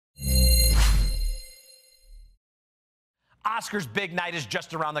Oscars' big night is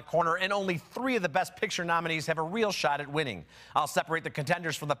just around the corner, and only 3 of the Best Picture nominees have a real shot at winning. I'll separate the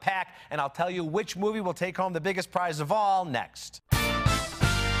contenders from the pack, and I'll tell you which movie will take home the biggest prize of all next.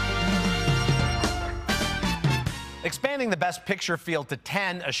 Expanding the Best Picture field to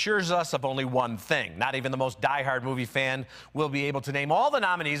 10 assures us of only one thing. Not even the most diehard movie fan will be able to name all the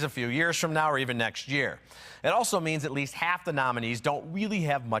nominees a few years from now or even next year. It also means at least half the nominees don't really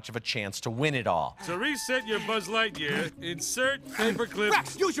have much of a chance to win it all. So reset your Buzz Lightyear, insert paperclip.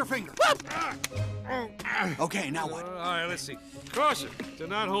 Rex, use your finger. Okay, now what? All right, let's see. Caution, do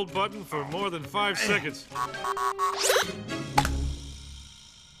not hold button for more than 5 seconds.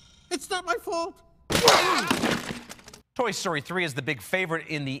 It's not my fault. Toy Story 3 is the big favorite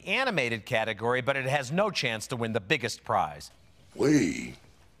in the animated category, but it has no chance to win the biggest prize. We?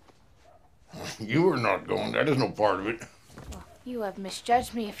 You are not going. That is no part of it. Well, you have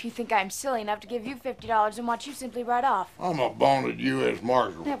misjudged me if you think I'm silly enough to give you $50 and watch you simply ride off. I'm a bonded U.S.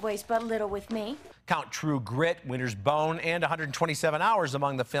 Marshal. That weighs but little with me. Count True Grit, Winter's Bone, and 127 Hours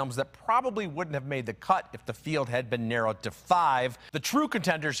among the films that probably wouldn't have made the cut if the field had been narrowed to 5. The true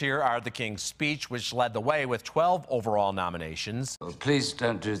contenders here are The King's Speech, which led the way with 12 overall nominations. Oh, please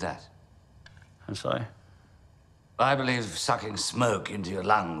don't do that. I'm sorry? I believe sucking smoke into your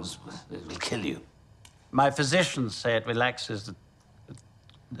lungs will kill you. My physicians say it relaxes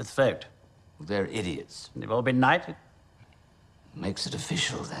the throat. They're idiots. They've all been knighted. Makes it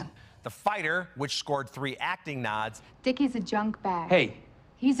official, then. The Fighter, which scored 3 acting nods. Dickie's a junk bag. Hey.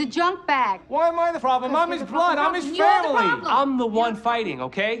 He's a junk bag. Why am I the problem? I'm his blood. I'm his family. I'm the one fighting,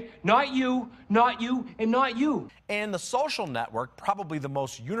 okay? Not you, and not you. And The Social Network, probably the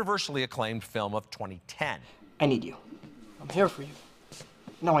most universally acclaimed film of 2010. I need you. I'm here for you.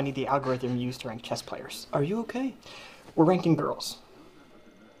 No, I need the algorithm used to rank chess players. Are you okay? We're ranking girls.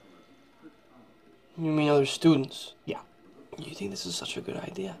 You mean other students? Yeah. You think this is such a good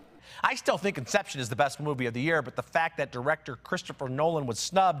idea? I still think Inception is the best movie of the year, but the fact that director Christopher Nolan was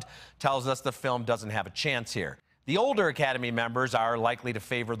snubbed tells us the film doesn't have a chance here. The older Academy members are likely to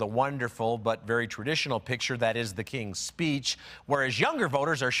favor the wonderful but very traditional picture that is The King's Speech, whereas younger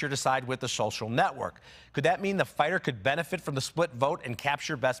voters are sure to side with The Social Network. Could that mean The Fighter could benefit from the split vote and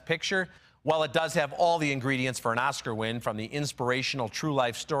capture Best Picture? Well, it does have all the ingredients for an Oscar win, from the inspirational true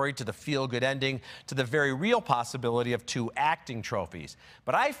life story to the feel-good ending to the very real possibility of 2 acting trophies.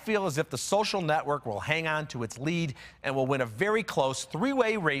 But I feel as if The Social Network will hang on to its lead and will win a very close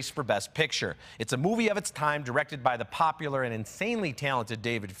 3-way race for Best Picture. It's a movie of its time, directed by the popular and insanely talented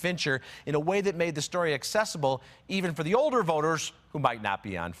David Fincher in a way that made the story accessible even for the older voters who might not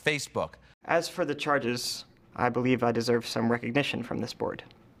be on Facebook. As for the charges, I believe I deserve some recognition from this board.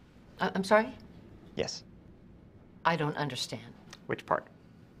 I'm sorry? Yes. I don't understand. Which part?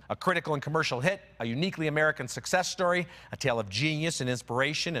 A critical and commercial hit, a uniquely American success story, a tale of genius and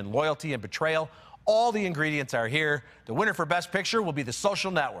inspiration and loyalty and betrayal. All the ingredients are here. The winner for Best Picture will be The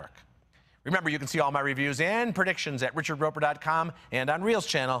Social Network. Remember, you can see all my reviews and predictions at richardroeper.com and on Reel's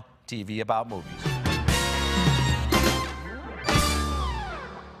channel, TV About Movies.